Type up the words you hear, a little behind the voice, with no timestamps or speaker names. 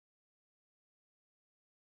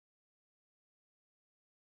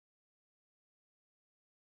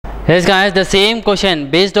Yes guys, the same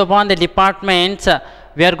question based upon the departments,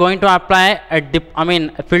 we are going to apply a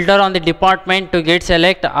filter on the department to get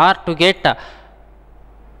select or to get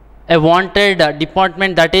a wanted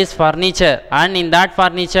department, that is furniture, and in that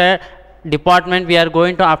furniture department we are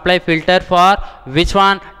going to apply filter for which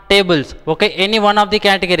one? Tables. Okay, any one of the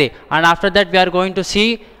category, and after that we are going to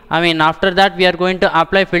see, after that we are going to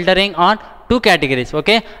apply filtering on two categories.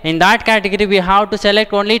 Okay, in that category we have to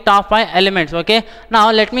select only top 5 elements. Okay,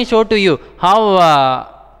 now let me show to you how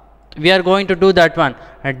we are going to do that one.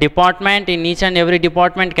 A department, in each and every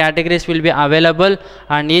department categories will be available,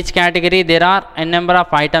 and each category there are a number of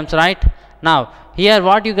items, right? Now here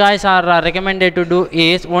what you guys are recommended to do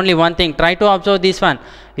is only one thing. Try to observe this one.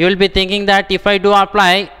 You will be thinking that if I do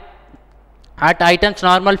apply at items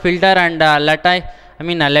normal filter and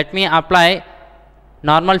let me apply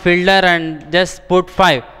normal filter and just put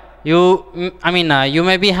 5, you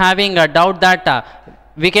may be having a doubt that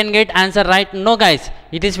we can get answer, right? No guys,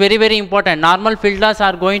 it is very important. Normal filters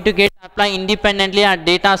are going to get applied independently at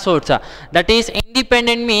data source. That is,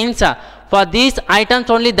 independent means for these items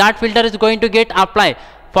only that filter is going to get applied.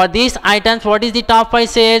 For these items, what is the top 5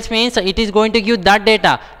 sales means it is going to give that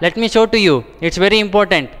data. Let me show to you, it's very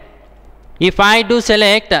important. If I do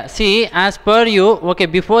select, see, as per you, okay,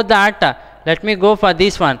 before that let me go for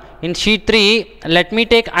this one. In sheet 3, let me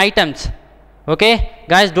take items. Okay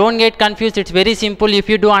guys, don't get confused, it's very simple. If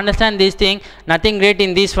you do understand this thing, nothing great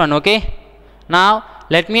in this one. Okay, now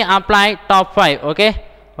let me apply top 5. Okay,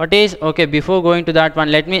 what is, okay, before going to that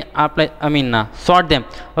one, let me apply, sort them.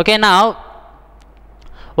 Okay, now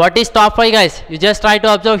what is top 5 guys? You just try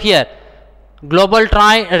to observe here. Global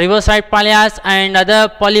Troy, Riverside Palace and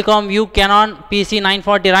other Polycom View Canon PC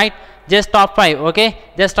 940, right? Just top 5. Okay,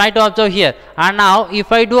 just try to observe here. And now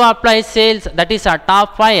if I do apply sales, that is a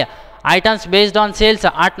top 5 items based on sales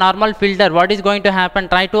at normal filter, what is going to happen?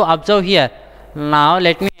 Try to observe here. Now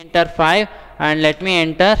let me enter 5 and let me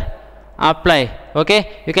enter apply.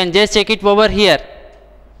 Okay, you can just check it over here.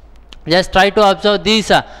 Just try to observe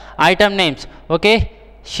these item names. Okay,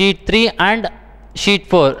 sheet 3 and sheet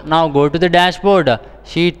 4. Now go to the dashboard,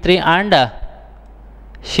 sheet 3 and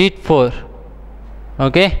sheet 4.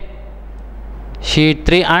 Okay, sheet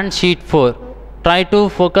 3 and sheet 4. Try to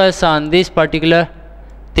focus on this particular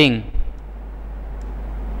thing.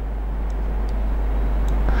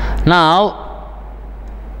 Now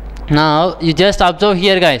you just observe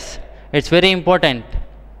here guys, it's very important.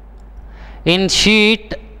 In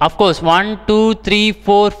sheet, of course, 1 2 3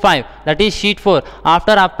 4 5, that is sheet 4.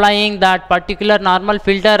 After applying that particular normal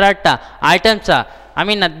filter at items,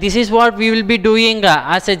 this is what we will be doing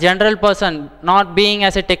as a general person, not being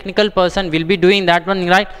as a technical person, will be doing that one,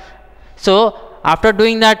 right? So after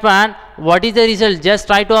doing that one, what is the result? Just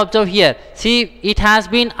try to observe here. See, it has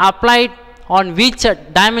been applied on which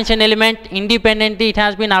dimension element? Independently it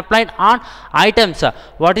has been applied on items.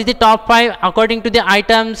 What is the top 5 according to the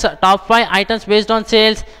items? Top 5 items based on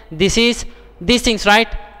sales. This is these things, right?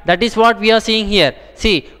 That is what we are seeing here.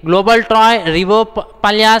 See, Global Troy, River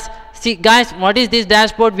Palace. See guys, what is this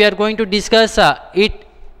dashboard? We are going to discuss it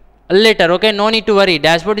later. Okay, no need to worry.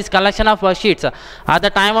 Dashboard is collection of worksheets. At the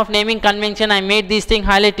time of naming convention, I made this thing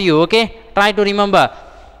highlight to you. Okay, try to remember.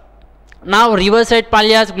 Now Riverside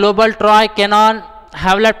Palace, Global Troy, Canon,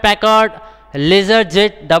 Hewlett Packard, Laser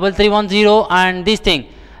Jet 3310 and this thing.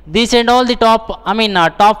 This and all the top,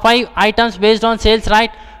 top 5 items based on sales,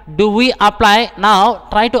 right? Do we apply? Now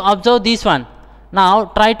try to observe this one. Now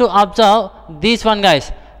try to observe this one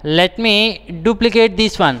guys. Let me duplicate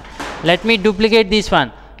this one. Let me duplicate this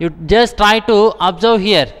one. You just try to observe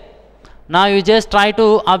here. Now you just try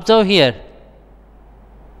to observe here.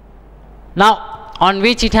 Now on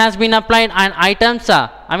which it has been applied and items,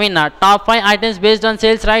 top 5 items based on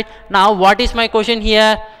sales, right? Now what is my question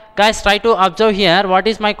here? Guys, try to observe here. What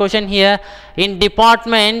is my question here? In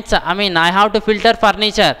departments, I have to filter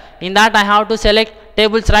furniture. In that I have to select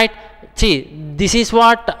tables, right? See, this is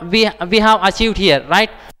what we have achieved here,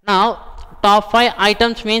 right? Now top 5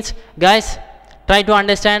 items means, guys, try to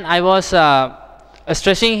understand. I was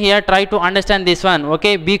stressing here, try to understand this one.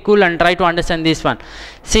 Okay, be cool and try to understand this one.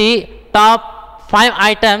 See, top 5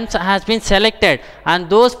 items has been selected and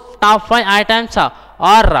those top 5 items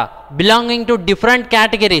are belonging to different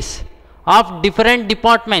categories of different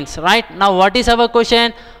departments, right? Now what is our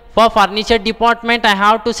question? For furniture department, I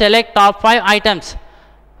have to select top 5 items.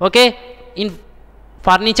 Okay, in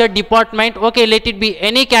furniture department, okay, let it be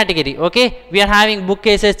any category. Okay, we are having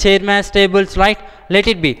bookcases, chairmans, tables, right? Let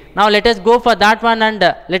it be. Now let us go for that one and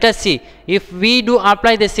let us see if we do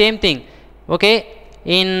apply the same thing. Okay,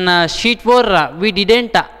 in sheet 4 we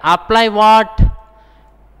didn't apply what?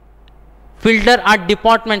 filter at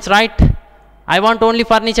departments, right? I want only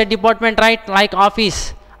furniture department, right? Like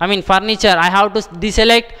office, I mean furniture, I have to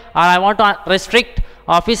deselect, or I want to restrict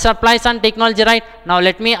office supplies and technology, right? Now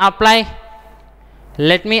let me apply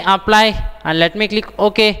and let me click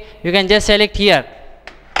OK. You can just select here.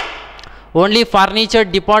 Only furniture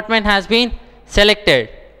department has been selected.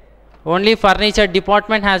 Only furniture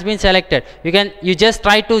department has been selected. You just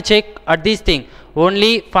try to check at this thing.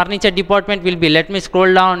 Only furniture department will be. Let me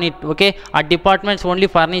scroll down it. Okay, at departments only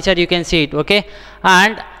furniture you can see it. Okay,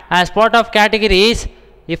 and as part of categories,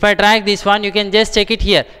 if I drag this one, you can just check it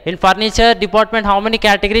here. In furniture department, how many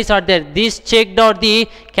categories are there? These checked out the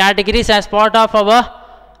categories as part of our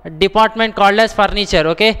department called as furniture.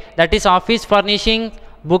 Okay, that is office furnishing,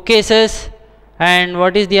 bookcases, and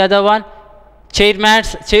what is the other one? Chair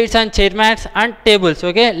mats, chairs and chair mats and tables.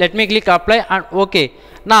 Okay, let me click apply and OK.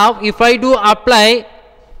 Now if I do apply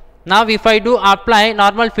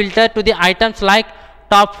normal filter to the items like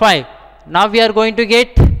top 5, now we are going to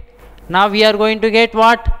get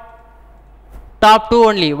what? Top 2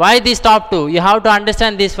 only. Why this top 2? You have to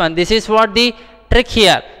understand this one. This is what the trick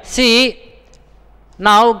here. See,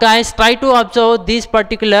 now guys, try to observe this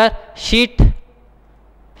particular sheet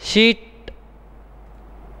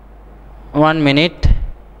 1 minute,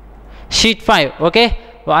 sheet 5, okay,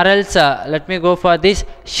 or else let me go for this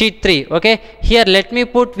sheet 3. Okay, here let me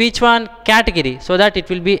put which one? Category, so that it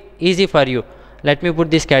will be easy for you. Let me put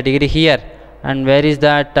this category here, and where is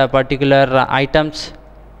that particular items?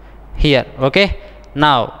 Here. Okay,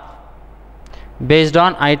 now based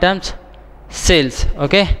on items sales.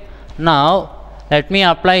 Okay, now let me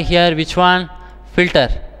apply here which one? Filter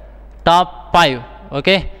top 5.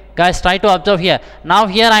 Okay guys, try to observe here. Now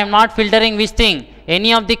here I am not filtering which thing?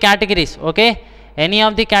 Any of the categories. Okay, any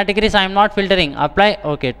of the categories I am not filtering. Apply.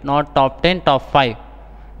 Okay, not top 10, top 5.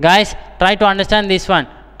 Guys, try to understand this one.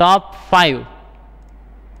 Top 5.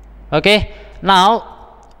 Okay,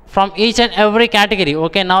 now from each and every category.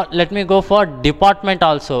 Okay, now let me go for department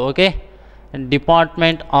also. Okay, and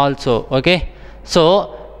department also. Okay,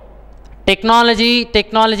 so technology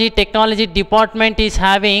department is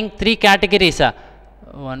having 3 categories.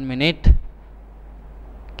 1 minute.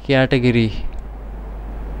 Category.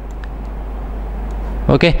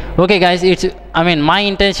 Okay guys, it's, I mean, my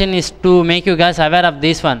intention is to make you guys aware of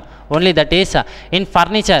this one only, that is in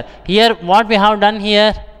furniture. Here what we have done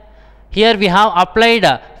here we have applied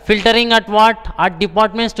filtering at what? At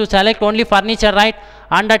departments to select only furniture, right?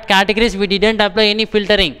 And at categories we didn't apply any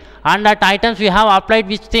filtering, and at items we have applied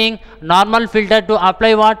which thing? Normal filter to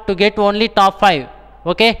apply what? To get only top 5.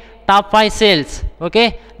 Okay, top 5 sales.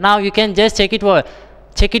 Okay, now you can just check it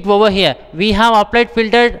over here. We have applied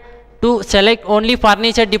filter to select only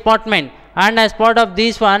furniture department, and as part of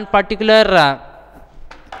this one particular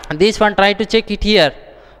this one, try to check it here.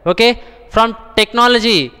 Okay, from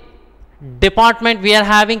technology department we are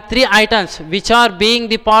having 3 items which are being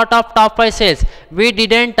the part of top 5 sales. We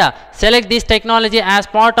didn't select this technology as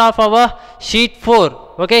part of our sheet 4.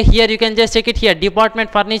 Okay, here you can just check it here.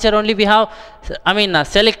 Department furniture only we have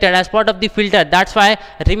selected as part of the filter. That's why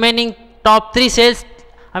remaining top 3 sales,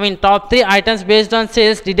 top 3 items based on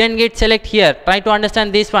sales didn't get select here. Try to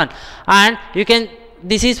understand this one, and you can,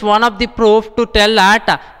 this is one of the proof to tell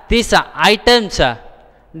that these items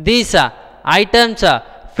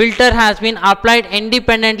filter has been applied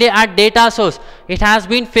independently at data source. It has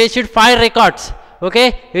been fetched 5 records.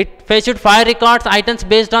 Okay, it fetched 5 records items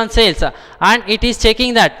based on sales, and it is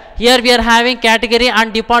checking that here we are having category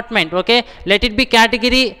and department. Okay, let it be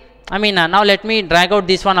category. Now let me drag out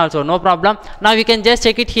this one also, no problem. Now you can just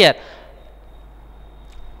check it here.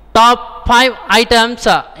 Top 5 items,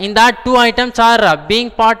 in that 2 items are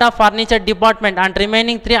being part of furniture department, and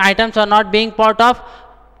remaining 3 items are not being part of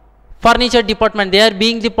furniture department. They are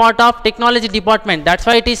being the part of technology department. That's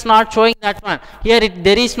why it is not showing that one. Here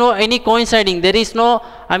there is no any coinciding. There is no,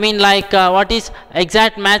 what is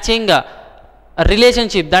exact matching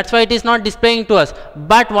relationship. That's why it is not displaying to us.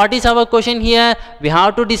 But what is our question here? We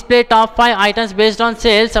have to display top 5 items based on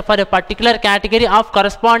sales for a particular category of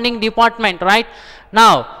corresponding department, right?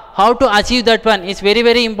 Now, how to achieve that one is very,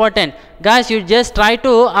 very important. Guys, you just try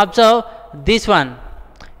to observe this one.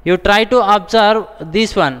 You try to observe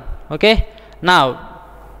this one. Okay, now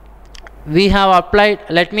we have applied,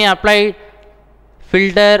 let me apply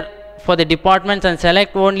filter for the departments and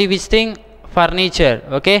select only which thing? Furniture.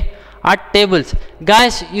 Okay, at tables.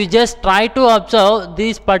 Guys, you just try to observe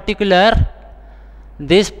this particular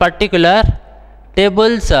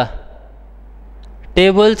tables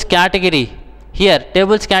category here.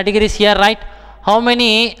 Tables category is here, right? How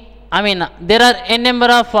many? There are n number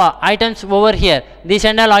of items over here. These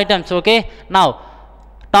and all items. Okay, now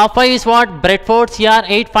Top 5 is what? Bradford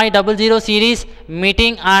CR8500 series,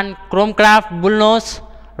 meeting and Chromecraft Bullnose,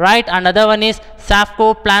 right? And other one is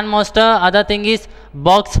Safco Planmaster. Other thing is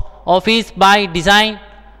Box Office by Design,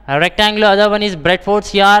 rectangular. Other one is Bradford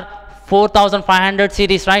CR4500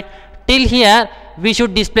 series, right? Till here we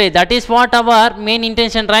should display. That is what our main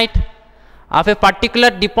intention, right? Of a particular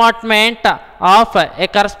department of a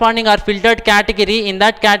corresponding or filtered category. In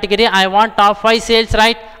that category I want top 5 sales,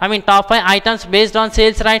 right? I mean top 5 items based on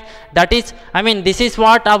sales, right? That is, I mean this is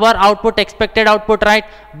what our output, expected output, right?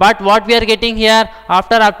 But what we are getting here,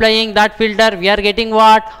 after applying that filter, we are getting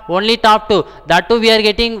what? Only top 2. That too we are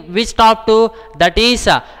getting which top 2? That is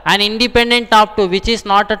an independent top 2, which is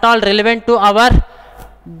not at all relevant to our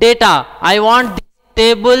data. I want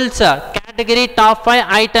tables category top 5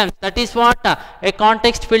 items. That is what? A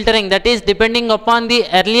context filtering. That is depending upon the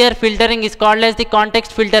earlier filtering is called as the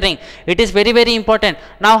context filtering. It is very, very important.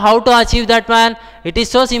 Now how to achieve that one? It is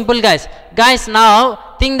so simple, guys.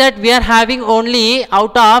 Now think that we are having only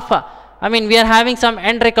out of, I mean we are having some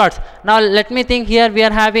end records. Now let me think here, we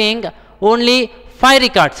are having only 5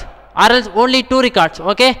 records or else only 2 records.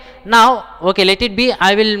 Okay, now okay, let it be.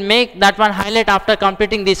 I will make that one highlight after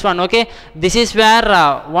completing this one. Okay, this is where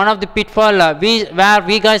one of the pitfall where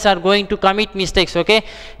we guys are going to commit mistakes. Okay,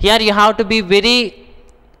 here you have to be very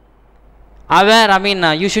aware. I mean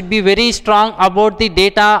you should be very strong about the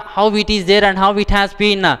data, how it is there and how it has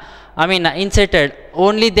been inserted.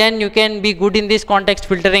 Only then you can be good in this context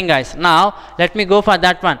filtering, guys. Now let me go for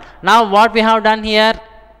that one. Now what we have done here,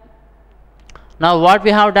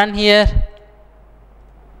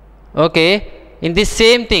 okay, in this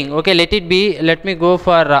same thing, okay, let it be, let me go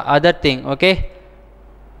for other thing. Okay,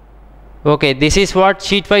 this is what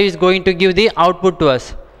sheet 5 is going to give the output to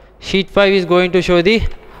us. Sheet 5 is going to show the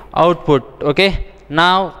output. Okay,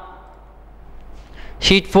 now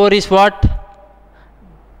sheet 4 is what?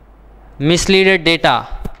 Misleaded data.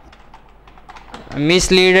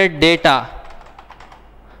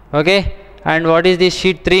 Okay, and what is this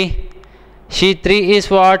sheet 3? Sheet 3 is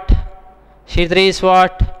what?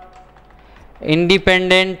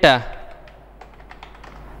 Independent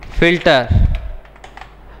filter.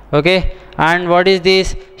 Okay, and what is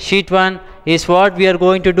this? Sheet 1 is what we are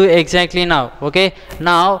going to do exactly now. Okay,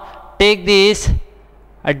 now take this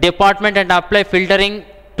department and apply filtering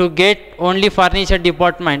to get only furniture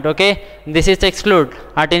department. Okay, this is exclude.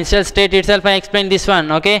 At initial state itself I explained this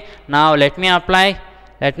one. Okay, now let me apply.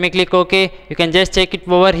 Let me click OK. You can just check it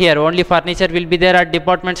over here. Only furniture will be there at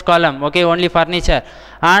departments column. Okay, only furniture.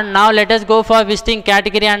 And now let us go for visiting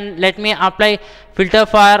category and let me apply filter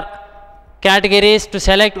for categories to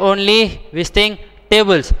select only visiting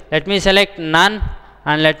tables. Let me select none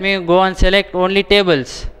and let me go and select only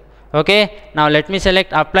tables. Okay, now let me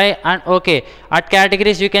select apply and OK. At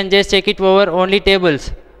categories you can just check it over only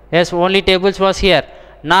tables. Yes, only tables was here.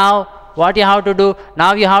 Now what you have to do?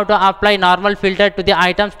 Now you have to apply normal filter to the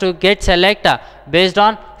items to get select based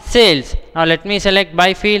on sales. Now let me select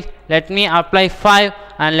by field, let me apply 5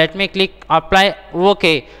 and let me click apply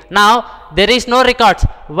OK. Now there is no records.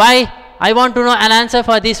 Why? I want to know an answer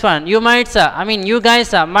for this one. You might you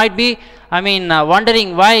guys might be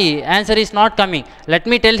wondering why answer is not coming. Let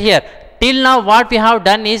me tell here. Till now what we have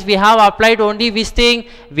done is we have applied only this thing.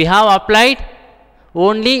 We have applied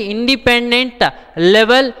only independent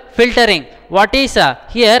level filtering. What is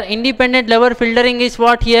here independent level filtering is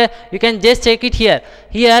what? Here you can just check it here.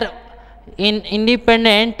 Here in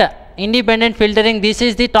independent filtering, this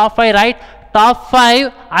is the top 5, right? Top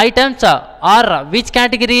 5 items are which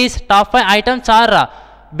categories? Top 5 items are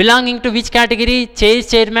belonging to which category? Chairs,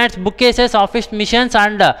 chair mats, bookcases, office missions,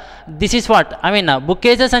 and this is what?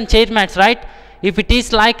 Bookcases and chair mats, right? If it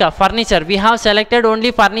is like furniture, we have selected only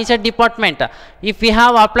furniture department. If we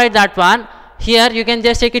have applied that one, here you can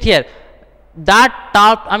just check it here. That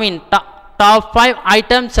top 5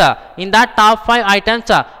 items, in that top 5 items,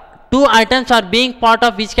 2 items are being part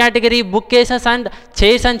of which category? Bookcases and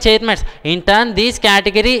chairs and chair mats. In turn, this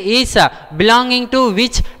category is belonging to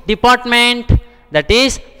which department? That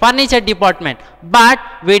is furniture department. But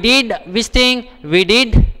we did which thing?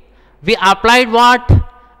 We applied what?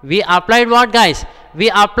 Guys? We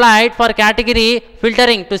applied for category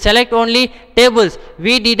filtering to select only tables.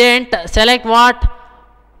 We didn't select what?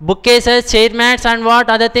 Bookcases, chair mats, and what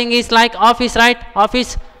other thing is like office, right?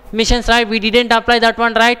 Office missions, right? We didn't apply that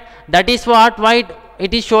one, right? That is what why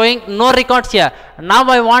it is showing no records here. Now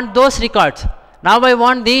I want those records. Now I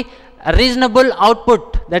want the reasonable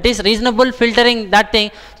output, that is reasonable filtering, that thing.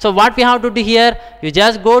 So what we have to do here? You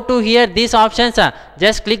just go to here these options,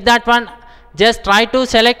 just click that one. Just try to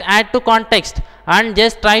select add to context and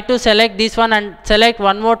just try to select this one and select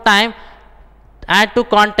one more time add to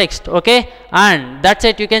context, okay, and that's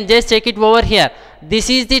it. You can just check it over here. This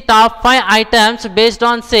is the top 5 items based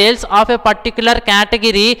on sales of a particular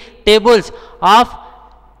category tables of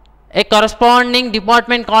a corresponding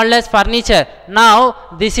department called as furniture. Now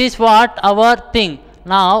this is what our thing.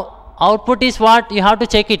 Now output is what you have to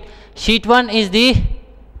check it. Sheet 1 is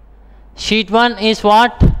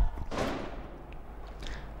what?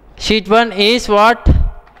 Sheet 1 is what?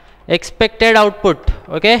 Expected output,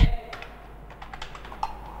 okay,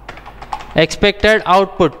 expected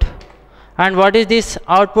output. And what is this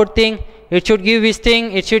output thing? It should give this thing.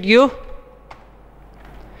 It should give,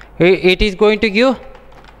 it is going to give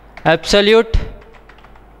absolute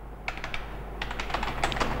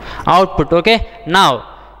output, okay. Now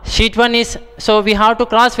sheet 1 is, so we have to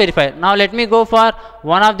cross verify. Now let me go for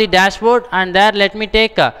one of the dashboard, and there let me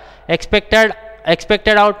take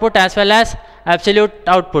expected output as well as absolute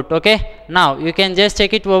output, okay. Now you can just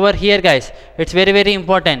check it over here, guys. It's very, very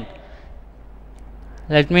important.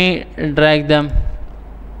 Let me drag them.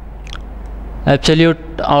 Absolute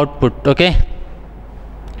output, okay.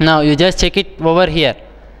 Now you just check it over here.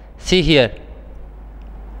 See here,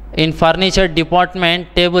 in furniture department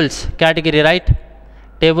tables category, right?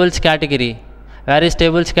 Tables category. Where is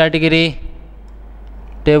tables category?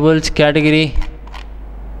 Tables category.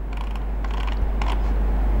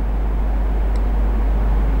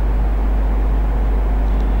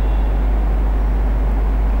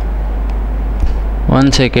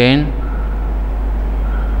 One second.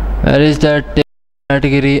 Where is that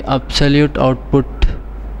category? Absolute output.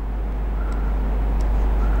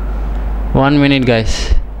 1 minute,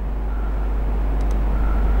 guys.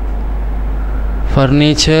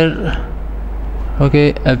 Furniture,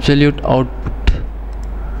 okay, absolute output.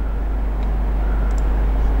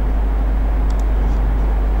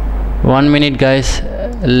 One minute, guys.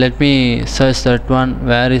 Let me search that one.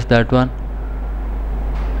 Where is that one?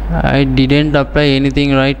 I didn't apply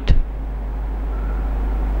anything, right?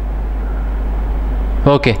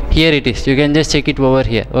 Okay, here it is. You can just check it over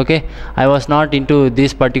here, okay. I was not into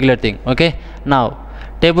this particular thing, okay. Now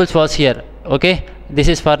tables was here, okay. This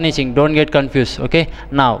is furnishing, don't get confused, okay.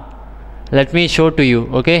 Now let me show to you,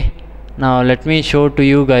 okay. Now let me show to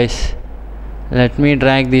you, guys. Let me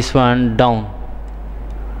drag this one down,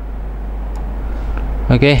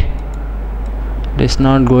 okay. It is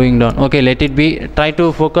not going down, okay. Let it be. Try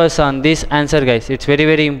to focus on this answer, guys. It's very,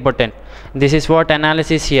 very important. This is what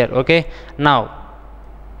analysis here, okay. Now,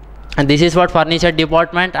 and this is what furniture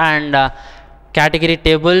department and category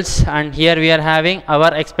tables, and here we are having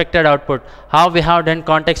our expected output. How we have done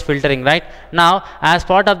context filtering, right? Now as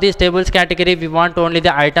part of this tables category, we want only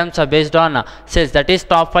the items are based on sales, that is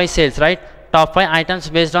top 5 sales, right? Top 5 items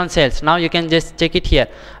based on sales. Now you can just check it here.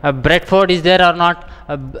 Bradford is there or not?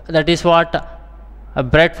 That is what?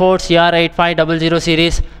 Bradford CR8500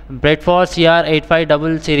 series, Bradford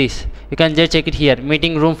CR8500 series. You can just check it here.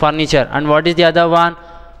 Meeting room furniture. And what is the other one?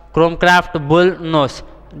 Chromecraft bull nose.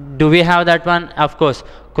 Do we have that one? Of course.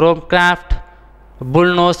 Chromecraft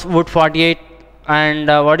bull nose wood 48. And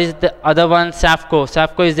what is the other one? Safco.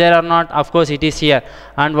 Safco is there or not? Of course it is here.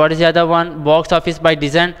 And what is the other one? Box office by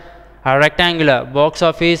design rectangular. Box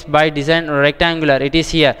office by design rectangular. It is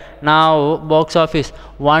here. Now box office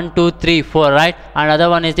 1 2 3 4, right? And other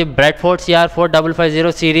one is the Bradford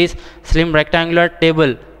CR4550 series slim rectangular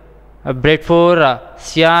table. Bradford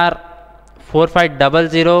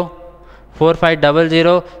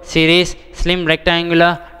CR4500 series slim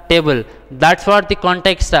rectangular table. That's what the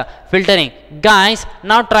context filtering, guys.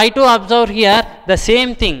 Now try to observe here the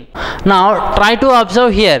same thing. Now try to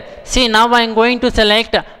observe here. See, now I am going to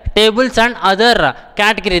select tables and other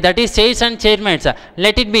category, that is chairs and chair mats.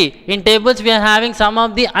 Let it be. In tables we are having some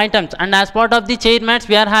of the items, and as part of the chair mats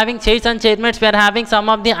we are having chairs and chair mats, we are having some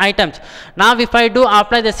of the items. Now if I do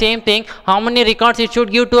apply the same thing, how many records it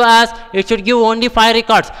should give to us? It should give only 5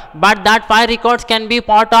 records, but that 5 records can be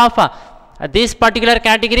part of this particular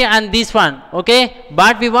category and this one, okay.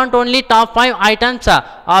 But we want only top 5 items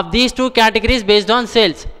of these 2 categories based on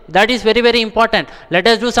sales. That is very, very important. Let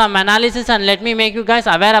us do some analysis and let me make you guys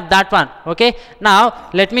aware of that one, okay. Now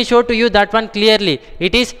let me show to you that one clearly.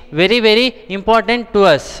 It is very, very important to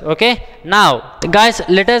us, okay. Now guys,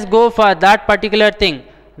 let us go for that particular thing.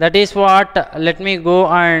 That is what, let me go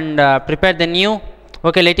and prepare the new,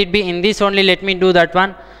 okay. Let it be in this only. Let me do that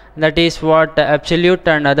one. That is what absolute,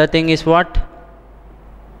 and other thing is what,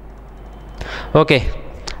 okay.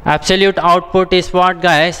 Absolute output is what,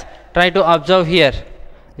 guys. Try to observe here.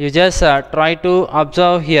 You just try to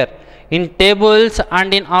observe here. In tables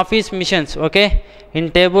and in office missions, okay. In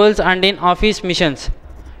tables and in office missions.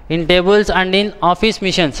 In tables and in office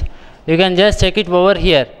missions. You can just check it over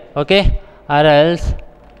here, okay. or else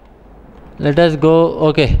let us go,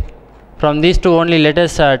 okay, from these two only let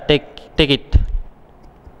us take it.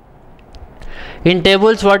 In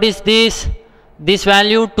tables, what is this? This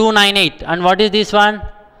value 298, and what is this one?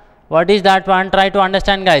 What is that one? Try to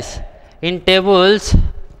understand, guys. In tables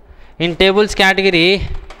category,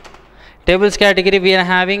 we are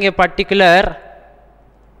having a particular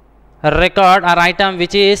record or item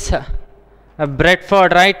which is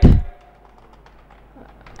Bradford, right?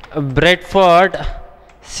 Bradford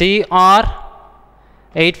CR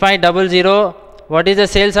 8500. What is the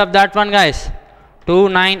sales of that one, guys?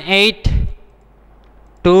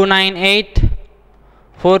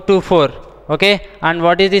 298,424. Okay, and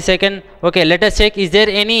what is the second? Okay, let us check, is there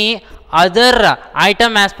any other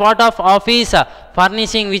item as part of office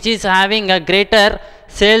furnishing which is having a greater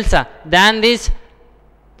sales than this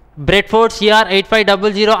Bradford CR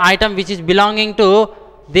 8500 item which is belonging to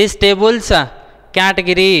this tables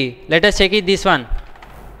category? Let us check it, this one.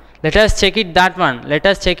 Let us check it, that one. Let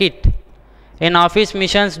us check it. In office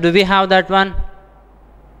missions, do we have that one?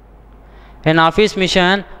 In office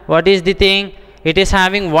mission, what is the thing? It is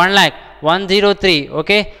having 1,103,000.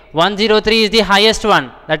 Okay, 103 is the highest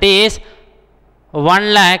one, that is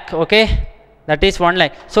 1 lakh. Okay, that is 1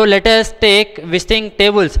 lakh. So let us take visiting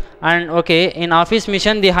tables, and okay, in office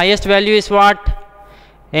mission the highest value is what?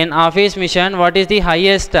 In office mission, what is the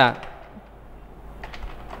highest?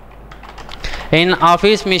 In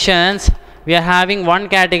office missions, we are having one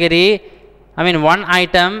category, I mean one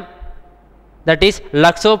item, that is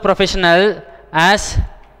Luxo Professional, as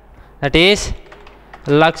that is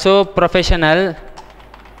Luxo Professional,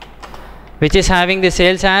 which is having the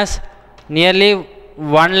sales as nearly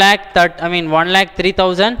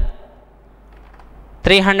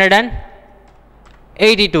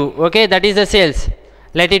 1,03,382. Okay, that is the sales.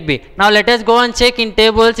 Let it be. Now let us go and check in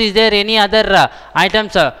tables, is there any other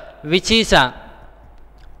items which is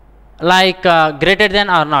greater than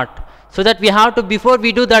or not? So that we have to, before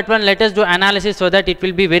we do that one, let us do analysis so that it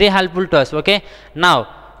will be very helpful to us. Okay, now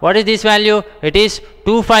what is this value? It is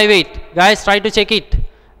 258. Guys, try to check it.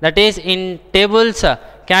 That is in tables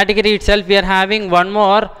category itself, we are having one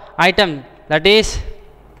more item, that is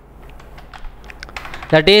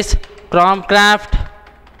Cromcraft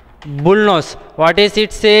Bullnose. What is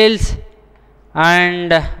its sales?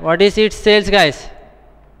 And what is its sales, guys?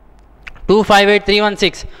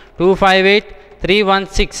 258,316.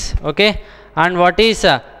 258,316. Okay, and what is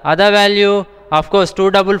other value? Of course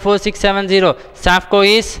 244,670. Safco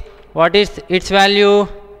is, what is its value?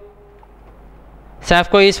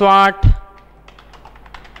 Safco is what?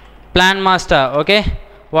 Plan Master. Okay,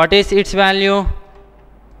 what is its value?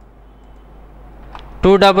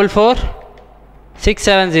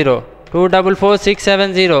 244,670.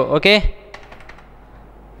 244,670. Okay,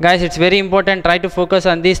 guys, it's very important, try to focus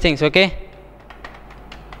on these things. Okay,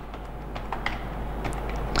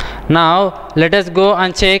 now let us go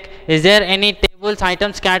and check, is there any tables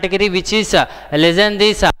items category which is less than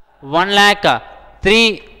this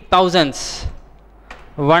 1,03,000.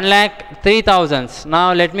 1,03,000.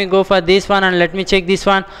 Now let me go for this one and let me check this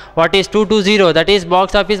one. What is 220? That is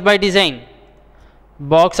box office by design.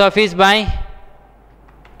 Box office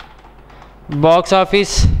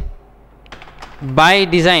by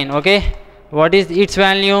design. Okay, what is its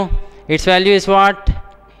value? Its value is what?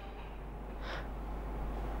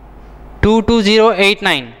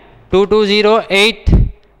 22089.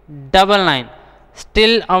 220,899.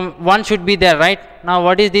 Still one should be there, right? Now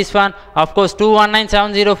what is this one? Of course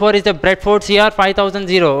 219,704 is the Bradford CR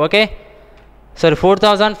 5,000. Okay, sorry,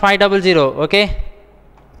 4,500. Okay,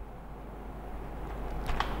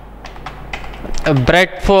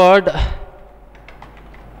 Bradford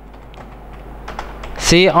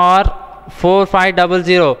CR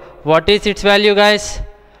 4500. What is its value, guys?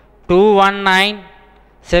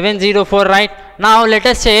 219,704, right? Now let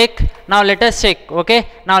us check. Okay,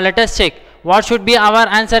 now let us check what should be our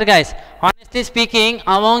answer, guys. Honestly speaking,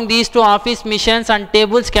 among these two office missions and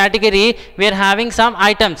tables category, we are having some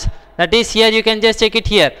items. That is here, you can just check it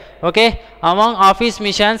here. Okay, among office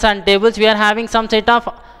missions and tables, we are having some set of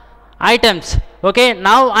items. Okay,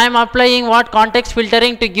 now I am applying what? Context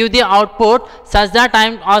filtering to give the output such that I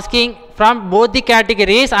am asking from both the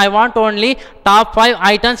categories, I want only top 5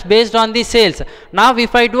 items based on the sales. Now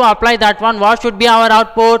if I do apply that one, what should be our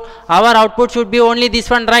output? Our output should be only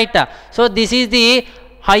this one, right? So this is the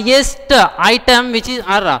highest item which is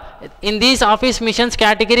in this office missions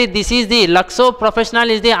category. This is the Luxo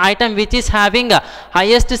Professional is the item which is having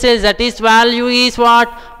highest sales. That is value is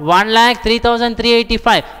what?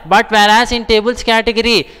 1,03,385. But whereas in tables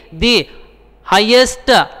category, the highest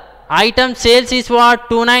item sales is what?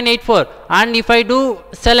 2984. And if I do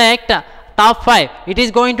select top 5, it is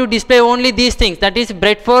going to display only these things, that is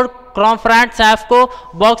Bradford, Cromford, Safco,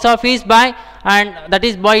 Box Office by, and that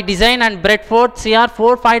is by design, and Bradford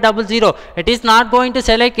CR4500. It is not going to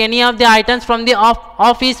select any of the items from the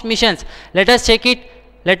office missions. Let us check it.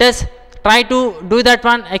 Let us try to do that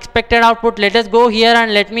one. Expected output. Let us go here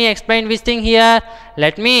and let me explain which thing here.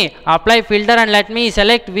 Let me apply filter and let me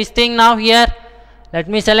select which thing now here. Let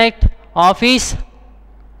me select office.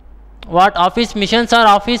 What office missions or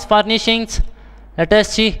office furnishings? Let us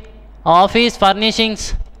see. Office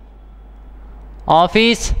furnishings.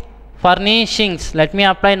 Office furnishings. Let me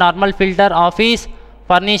apply normal filter. Office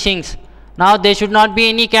furnishings. Now there should not be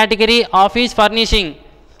any category. Office furnishing.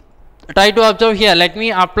 Try to observe here. Let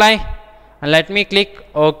me apply and let me click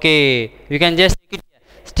OK. You can just check it here.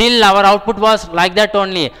 Still our output was like that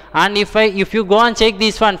only. And if you go and check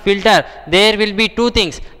this one filter, there will be two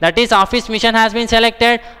things, that is office mission has been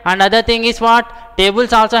selected, and other thing is what,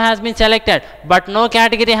 tables also has been selected, but no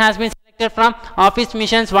category has been selected from office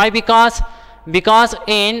missions. Why? Because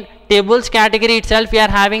in tables category itself we are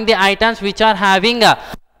having the items which are having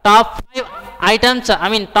top 5 items, I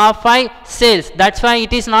mean top 5 sales. That's why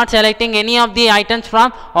it is not selecting any of the items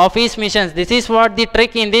from office missions. This is what the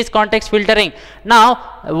trick in this context filtering. Now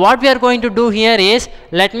what we are going to do here is,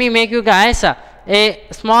 let me make you guys a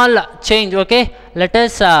small change. Okay, let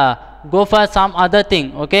us go for some other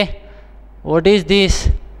thing. Okay, what is this?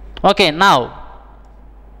 Okay, now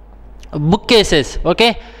bookcases.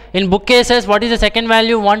 Okay, in bookcases, what is the second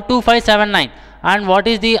value? 12579, and what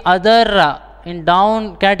is the other in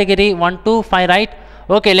down category? 125, right?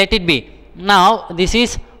 Okay, let it be. Now this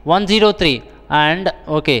is 103, and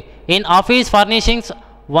okay, in office furnishings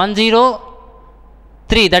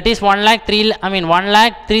 103, that is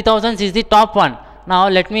 1,03,000 is the top one. Now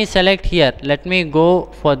let me select here. Let me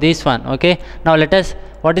go for this one. Okay, now let us,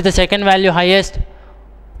 what is the second value highest?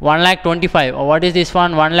 1,25,000. What is this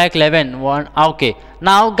one? 1,11,000. Okay,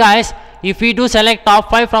 now guys, if we do select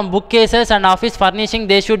top 5 from bookcases and office furnishing,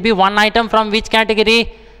 there should be one item from which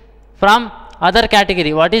category? From other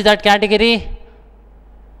category. What is that category?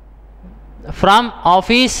 From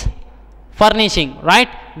office furnishing, right?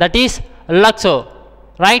 That is Luxo,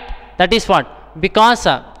 right? That is what? Because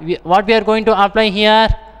what we are going to apply here,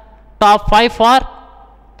 top 5 for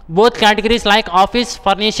both categories like office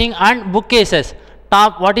furnishing and bookcases.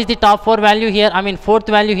 Top, what is the top 4 value here? I mean fourth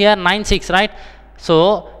value here, 96, right?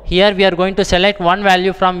 So here we are going to select one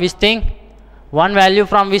value from which thing? One value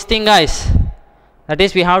from which thing, guys? That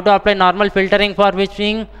is, we have to apply normal filtering for which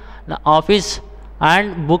thing? The office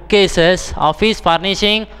and bookcases, office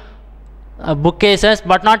furnishing, bookcases,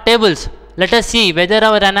 but not tables. Let us see whether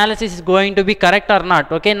our analysis is going to be correct or not.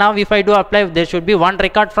 Okay, now if I do apply, there should be one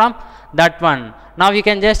record from that one. Now you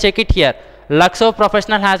can just check it here. Luxo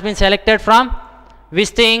Professional has been selected from which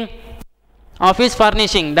thing? Office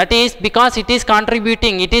furnishing. That is because it is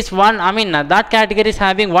contributing, it is one, I mean that category is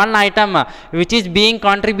having one item which is being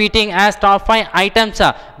contributing as top 5 items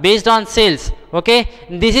based on sales. Okay,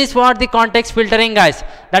 this is what the context filtering, guys.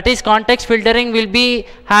 That is, context filtering will be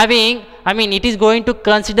having, I mean it is going to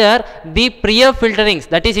consider the prior filterings.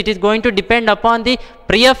 That is, it is going to depend upon the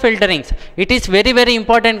prior filterings. It is very, very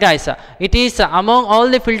important, guys. It is among all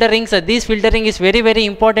the filterings, this filtering is very, very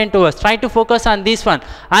important to us. Try to focus on this one,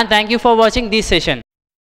 and thank you for watching this session.